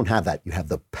society, you don't have that. You have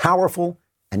the powerful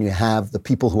and you have the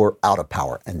people who are out of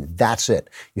power, and that's it.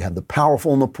 You have the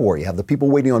powerful and the poor. You have the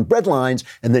people waiting on bread lines,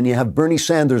 and then you have Bernie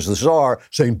Sanders, the czar,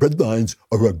 saying bread lines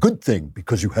are a good thing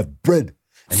because you have bread.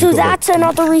 So that's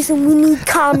another reason we need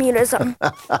communism.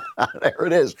 There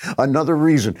it is. Another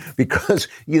reason. Because,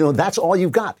 that's all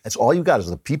you've got. That's all you've got is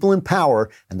the people in power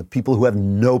and the people who have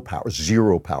no power,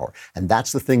 zero power. And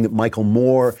that's the thing that Michael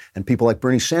Moore and people like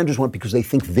Bernie Sanders want because they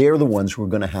think they're the ones who are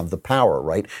going to have the power,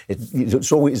 right?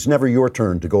 It's never your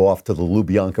turn to go off to the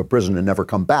Lubyanka prison and never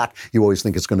come back. You always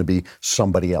think it's going to be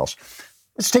somebody else.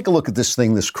 Let's take a look at this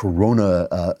thing, this corona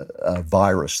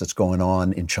virus that's going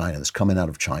on in China, that's coming out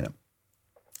of China.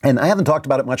 And I haven't talked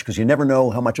about it much because you never know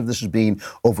how much of this is being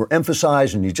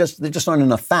overemphasized, and there just aren't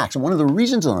enough facts. And one of the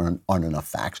reasons there aren't enough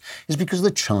facts is because the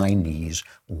Chinese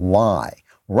lie.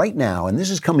 Right now, and this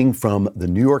is coming from the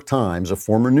New York Times, a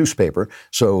former newspaper,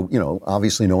 so,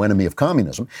 obviously no enemy of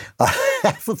communism.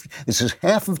 This is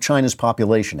half of China's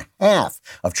population. Half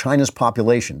of China's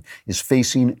population is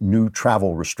facing new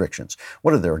travel restrictions.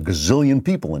 What are there? A gazillion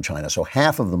people in China, so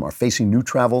half of them are facing new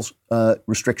travel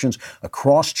restrictions.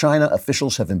 Across China,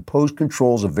 officials have imposed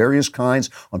controls of various kinds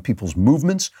on people's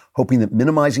movements, hoping that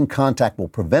minimizing contact will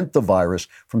prevent the virus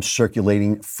from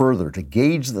circulating further. To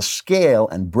gauge the scale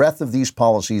and breadth of these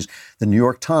policies, the New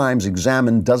York Times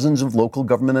examined dozens of local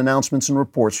government announcements and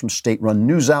reports from state-run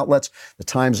news outlets. The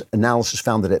Times analysis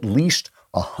found that at least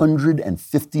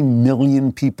 150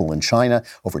 million people in China,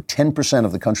 over 10%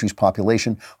 of the country's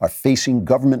population, are facing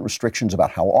government restrictions about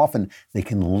how often they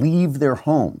can leave their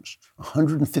homes.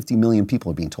 150 million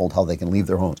people are being told how they can leave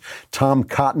their homes. Tom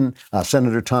Cotton,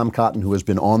 Senator Tom Cotton, who has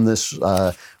been on this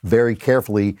very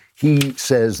carefully, he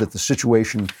says that the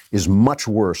situation is much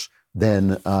worse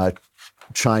than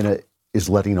China is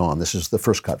letting on. This is the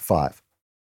First Cut 5.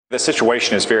 The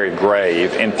situation is very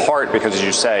grave, in part because, as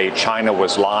you say, China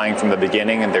was lying from the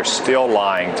beginning and they're still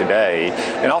lying today,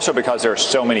 and also because there are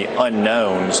so many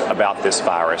unknowns about this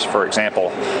virus. For example,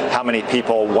 how many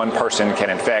people one person can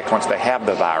infect once they have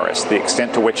the virus, the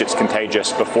extent to which it's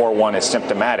contagious before one is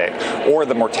symptomatic, or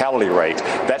the mortality rate.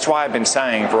 That's why I've been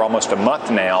saying for almost a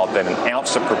month now that an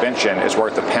ounce of prevention is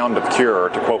worth a pound of cure,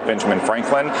 to quote Benjamin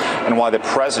Franklin, and why the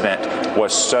president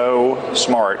was so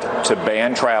smart to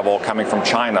ban travel coming from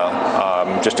China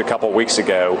just a couple weeks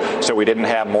ago, so we didn't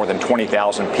have more than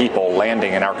 20,000 people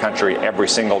landing in our country every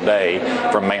single day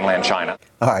from mainland China.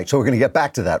 All right, so we're going to get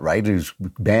back to that, right? Who's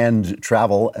banned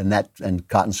travel, and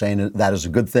Cotton saying that is a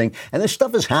good thing. And this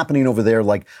stuff is happening over there.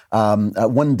 Like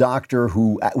one doctor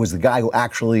who was the guy who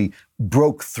actually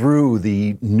broke through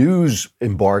the news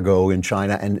embargo in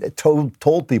China and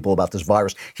told people about this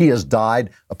virus. He has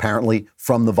died, apparently,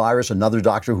 from the virus. Another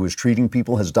doctor who is treating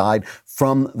people has died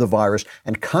from the virus.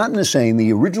 And Cotton is saying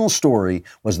the original story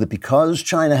was that because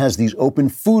China has these open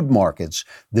food markets,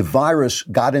 the virus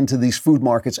got into these food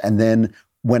markets and then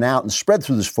went out and spread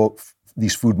through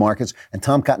these food markets. And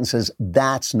Tom Cotton says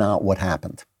that's not what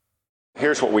happened.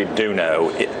 Here's what we do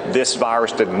know. This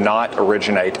virus did not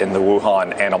originate in the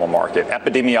Wuhan animal market.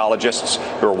 Epidemiologists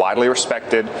who are widely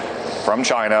respected from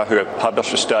China, who have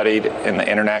published a study in the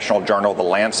international journal The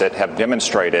Lancet, have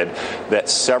demonstrated that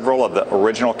several of the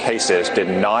original cases did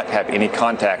not have any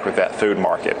contact with that food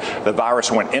market. The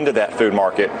virus went into that food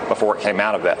market before it came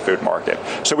out of that food market.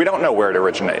 So we don't know where it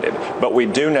originated, but we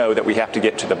do know that we have to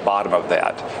get to the bottom of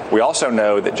that. We also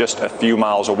know that just a few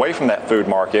miles away from that food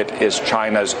market is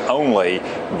China's only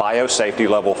biosafety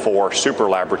level 4 super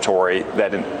laboratory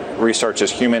that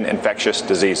researches human infectious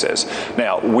diseases.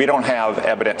 Now, we don't have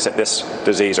evidence that this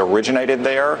disease originated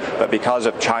there, but because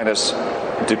of China's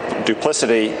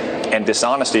duplicity and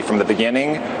dishonesty from the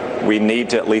beginning, we need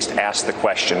to at least ask the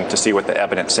question to see what the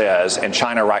evidence says. And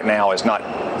China right now is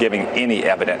not giving any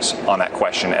evidence on that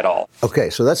question at all.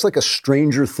 Okay, so that's like a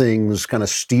Stranger Things kind of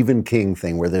Stephen King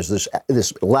thing, where there's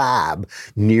this lab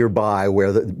nearby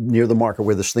near the market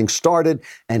where this thing started,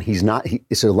 and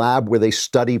it's a lab where they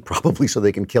study, probably so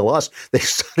they can kill us, they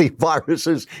study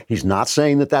viruses. He's not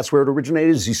saying that that's where it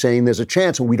originated. He's saying there's a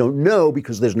chance, and we don't know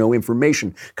because there's no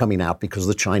information coming out because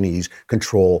the Chinese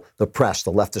control the press,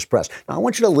 the leftist press. Now, I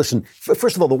want you to listen.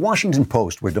 First of all, the Washington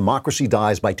Post, where democracy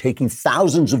dies by taking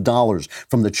thousands of dollars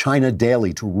from the China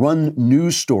Daily to run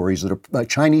news stories that are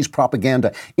Chinese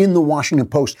propaganda in the Washington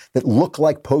Post that look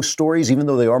like Post stories, even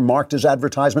though they are marked as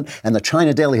advertisement. And the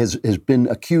China Daily has been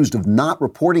accused of not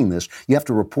reporting this. You have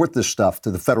to report this stuff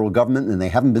to the federal government, and they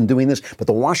haven't been doing this. But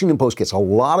the Washington Post gets a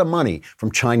lot of money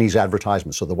from Chinese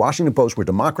advertisements. So the Washington Post, where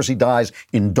democracy dies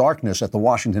in darkness at the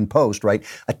Washington Post, right,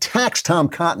 attacks Tom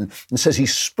Cotton and says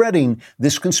he's spreading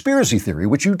this conspiracy theory,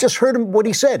 which you just heard him what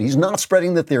he said. He's not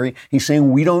spreading the theory. He's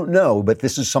saying we don't know, but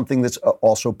this is something that's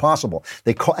also possible.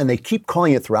 They keep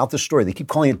calling it throughout the story. They keep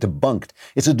calling it debunked.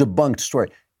 It's a debunked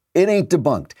story. It ain't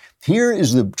debunked. Here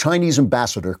is the Chinese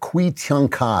ambassador, Kui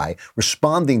Tiankai,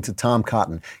 responding to Tom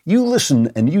Cotton. You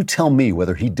listen and you tell me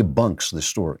whether he debunks this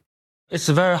story. It's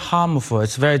very harmful.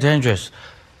 It's very dangerous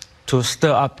to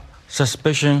stir up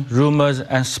suspicion, rumors,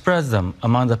 and spread them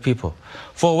among the people.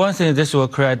 For one thing, this will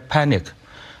create panic.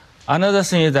 Another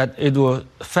thing is that it will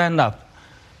fan up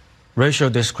racial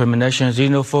discrimination,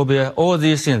 xenophobia, all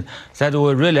these things that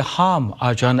will really harm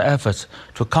our joint efforts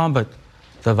to combat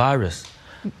the virus.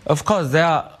 Of course, there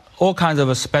are all kinds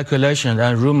of speculation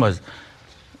and rumors.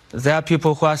 There are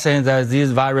people who are saying that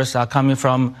these viruses are coming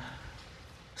from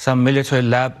some military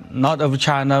lab, not of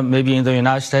China, maybe in the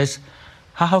United States.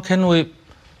 How can we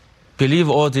believe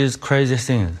all these crazy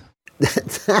things?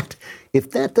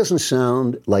 If that doesn't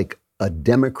sound like a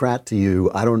Democrat to you,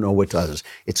 I don't know what does.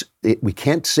 We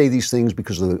can't say these things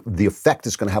because of the effect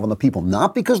it's going to have on the people,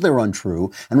 not because they're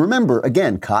untrue. And remember,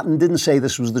 again, Cotton didn't say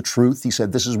this was the truth. He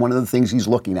said this is one of the things he's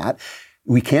looking at.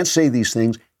 We can't say these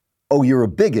things. Oh, you're a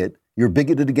bigot. You're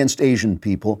bigoted against Asian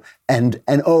people. And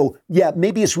oh, yeah,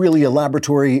 maybe it's really a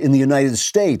laboratory in the United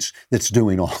States that's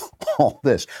doing all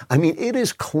this. I mean, it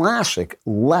is classic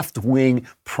left-wing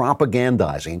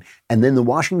propagandizing. And then the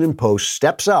Washington Post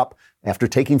steps up after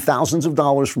taking thousands of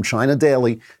dollars from China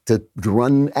Daily to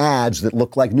run ads that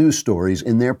look like news stories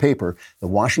in their paper. The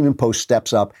Washington Post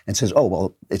steps up and says, oh,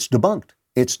 well, it's debunked.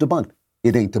 It's debunked.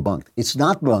 It ain't debunked. It's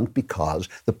not debunked because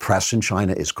the press in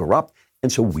China is corrupt.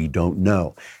 And so we don't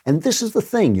know. And this is the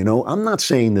thing, I'm not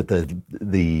saying that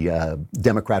the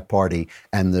Democrat Party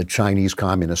and the Chinese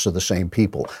communists are the same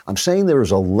people. I'm saying there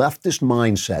is a leftist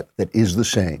mindset that is the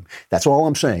same. That's all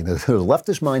I'm saying. There's a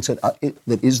leftist mindset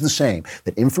that is the same,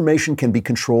 that information can be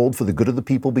controlled for the good of the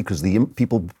people because the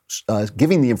people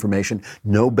giving the information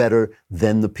know better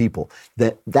than the people.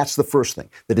 That's the first thing.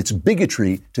 That it's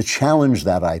bigotry to challenge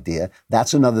that idea.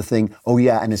 That's another thing. Oh,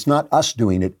 yeah, and it's not us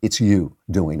doing it, it's you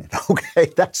doing it.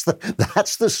 Okay, that's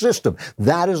the system.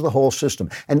 That is the whole system.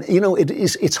 And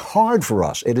it's hard for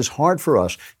us. It is hard for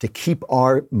us to keep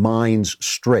our minds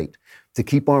straight. To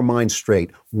keep our minds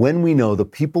straight when we know the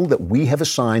people that we have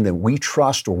assigned, that we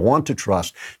trust or want to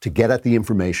trust to get at the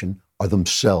information are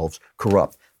themselves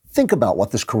corrupt. Think about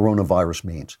what this coronavirus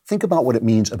means. Think about what it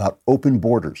means about open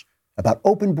borders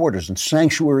in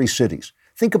sanctuary cities.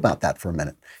 Think about that for a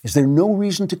minute. Is there no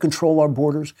reason to control our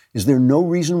borders? Is there no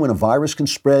reason when a virus can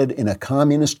spread in a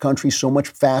communist country so much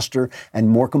faster and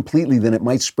more completely than it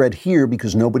might spread here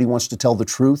because nobody wants to tell the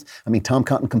truth? I mean, Tom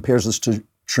Cotton compares this to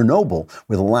Chernobyl,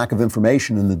 where the lack of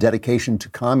information and the dedication to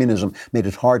communism made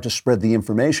it hard to spread the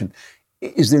information.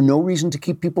 Is there no reason to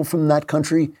keep people from that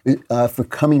country from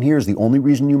coming here? Is the only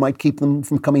reason you might keep them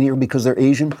from coming here because they're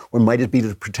Asian? Or might it be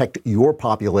to protect your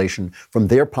population from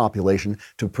their population,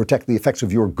 to protect the effects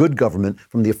of your good government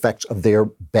from the effects of their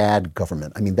bad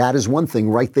government? I mean, that is one thing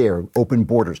right there, open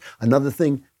borders. Another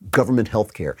thing, government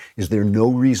health care. Is there no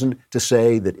reason to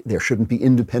say that there shouldn't be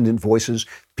independent voices,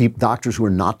 doctors who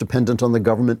are not dependent on the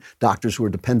government, doctors who are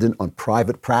dependent on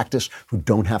private practice, who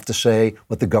don't have to say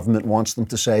what the government wants them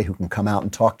to say, who can come out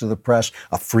and talk to the press,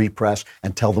 a free press,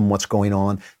 and tell them what's going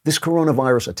on? This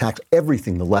coronavirus attacks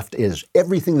everything the left is,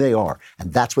 everything they are,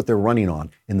 and that's what they're running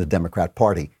on in the Democrat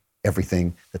Party.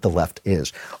 Everything that the left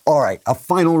is. All right, a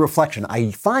final reflection.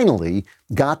 I finally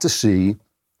got to see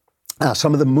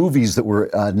some of the movies that were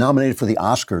nominated for the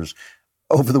Oscars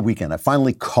over the weekend. I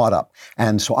finally caught up.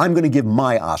 And so I'm going to give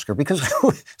my Oscar because,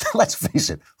 let's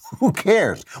face it, who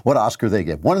cares what Oscar they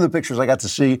give? One of the pictures I got to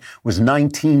see was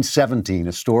 1917,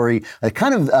 a story that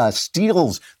kind of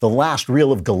steals the last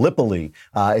reel of Gallipoli.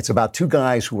 It's about two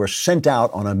guys who are sent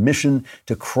out on a mission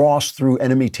to cross through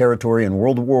enemy territory in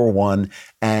World War I.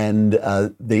 And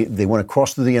they want to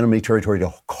cross through the enemy territory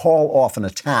to call off an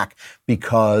attack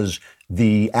because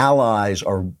the Allies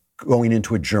are going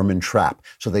into a German trap.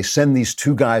 So they send these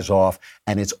two guys off,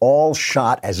 and it's all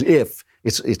shot as if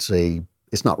it's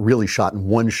not really shot in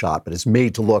one shot, but it's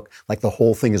made to look like the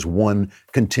whole thing is one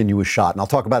continuous shot. And I'll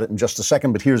talk about it in just a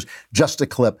second, but here's just a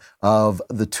clip of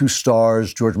the two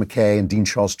stars, George McKay and Dean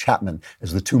Charles Chapman,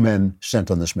 as the two men sent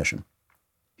on this mission.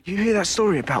 Did you hear that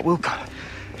story about Wilco?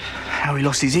 How he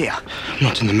lost his ear? I'm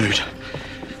not in the mood.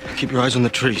 Keep your eyes on the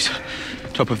trees,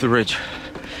 top of the ridge.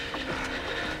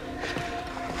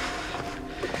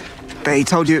 Bet he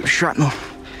told you it was shrapnel.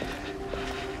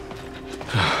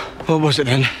 What was it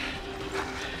then?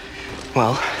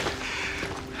 Well,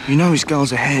 you know his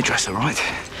girl's a hairdresser, right?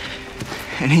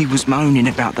 And he was moaning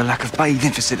about the lack of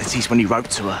bathing facilities when he wrote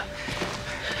to her.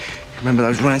 Remember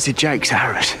those rancid jakes,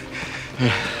 Harris?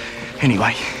 Yeah.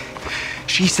 Anyway,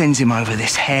 she sends him over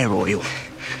this hair oil.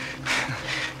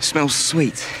 Smells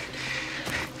sweet,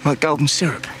 like golden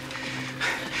syrup.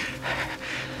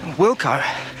 Wilco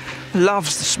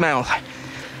loves the smell,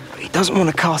 but he doesn't want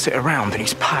to cast it around in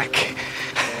his pack.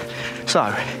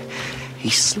 So, he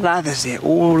slathers it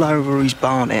all over his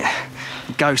barnet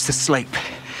and goes to sleep.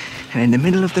 And in the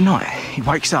middle of the night, he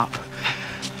wakes up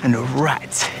and a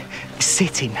rat is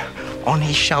sitting on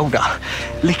his shoulder,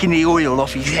 licking the oil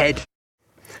off his head.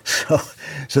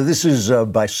 So this is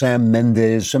by Sam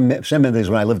Mendes. Sam Mendes,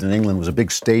 when I lived in England, was a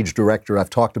big stage director. I've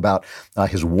talked about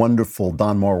his wonderful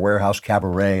Donmar Warehouse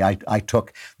Cabaret. I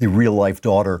took the real-life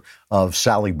daughter of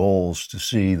Sally Bowles to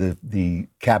see the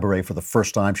cabaret for the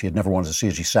first time. She had never wanted to see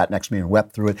it. She sat next to me and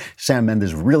wept through it. Sam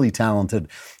Mendes, really talented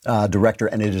director,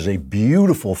 and it is a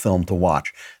beautiful film to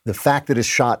watch. The fact that it's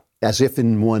shot as if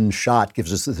in one shot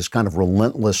gives us this kind of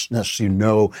relentlessness. You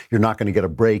know you're not going to get a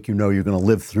break. You know you're going to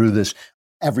live through this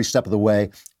every step of the way.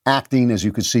 Acting, as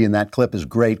you could see in that clip, is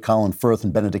great. Colin Firth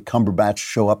and Benedict Cumberbatch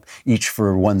show up each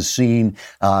for one scene.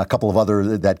 A couple of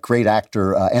other, that great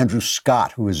actor, Andrew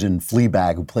Scott, who is in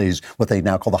Fleabag, who plays what they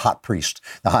now call the hot priest.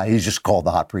 He's just called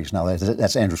the hot priest now.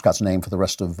 That's Andrew Scott's name for the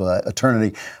rest of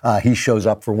eternity. He shows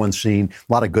up for one scene.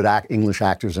 A lot of good English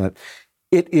actors in it.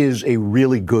 It is a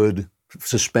really good,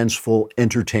 suspenseful,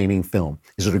 entertaining film.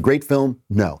 Is it a great film?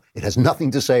 No. It has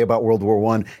nothing to say about World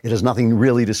War I. It has nothing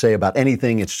really to say about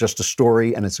anything. It's just a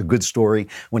story, and it's a good story.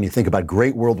 When you think about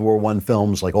great World War I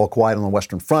films like All Quiet on the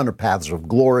Western Front or Paths of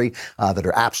Glory that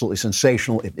are absolutely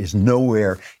sensational, it is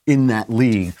nowhere in that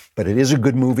league. But it is a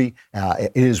good movie.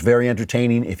 It is very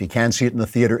entertaining. If you can see it in the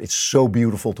theater, it's so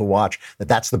beautiful to watch.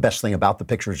 That's the best thing about the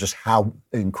picture, is just how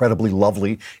incredibly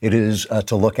lovely it is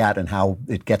to look at and how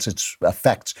it gets its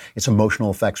effects, its emotional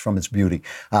effects from its beauty.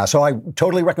 So I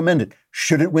totally recommend it.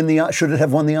 Should it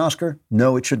have won the Oscar?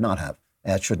 No, it should not have.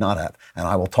 It should not have. And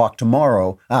I will talk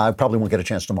tomorrow. I probably won't get a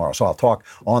chance tomorrow. So I'll talk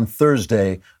on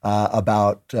Thursday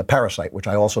about Parasite, which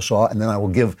I also saw. And then I will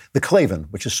give the Klavan,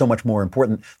 which is so much more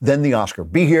important than the Oscar.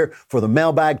 Be here for the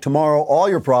mailbag tomorrow. All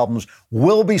your problems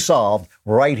will be solved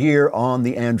right here on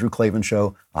The Andrew Klavan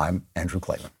Show. I'm Andrew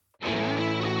Klavan.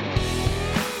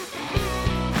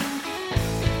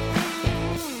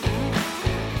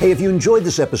 Hey, if you enjoyed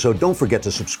this episode, don't forget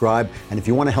to subscribe. And if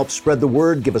you want to help spread the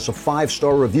word, give us a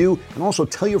 5-star review and also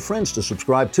tell your friends to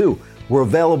subscribe too. We're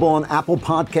available on Apple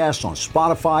Podcasts, on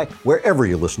Spotify, wherever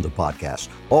you listen to podcasts.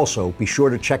 Also, be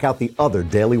sure to check out the other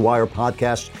Daily Wire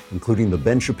podcasts, including The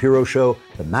Ben Shapiro Show,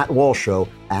 The Matt Walsh Show,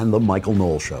 and The Michael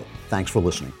Knowles Show. Thanks for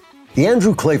listening. The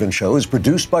Andrew Klavan Show is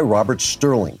produced by Robert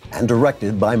Sterling and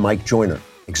directed by Mike Joyner.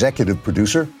 Executive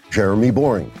producer, Jeremy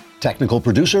Boring. Technical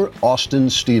producer, Austin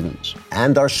Stevens.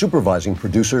 And our supervising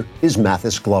producer is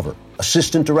Mathis Glover.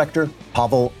 Assistant director,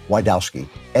 Pavel Wydowski.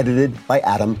 Edited by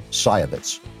Adam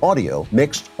Sayevitz. Audio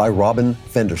mixed by Robin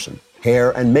Fenderson.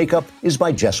 Hair and makeup is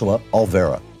by Jesua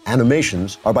Alvera.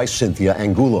 Animations are by Cynthia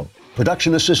Angulo.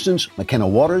 Production assistants, McKenna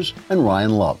Waters and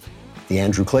Ryan Love. The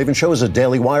Andrew Klavan Show is a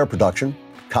Daily Wire production.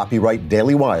 Copyright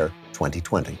Daily Wire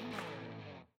 2020.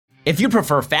 If you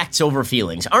prefer facts over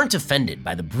feelings, aren't offended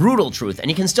by the brutal truth,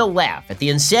 and you can still laugh at the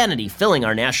insanity filling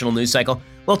our national news cycle,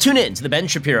 well, tune in to The Ben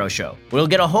Shapiro Show. We'll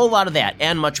get a whole lot of that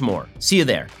and much more. See you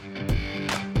there.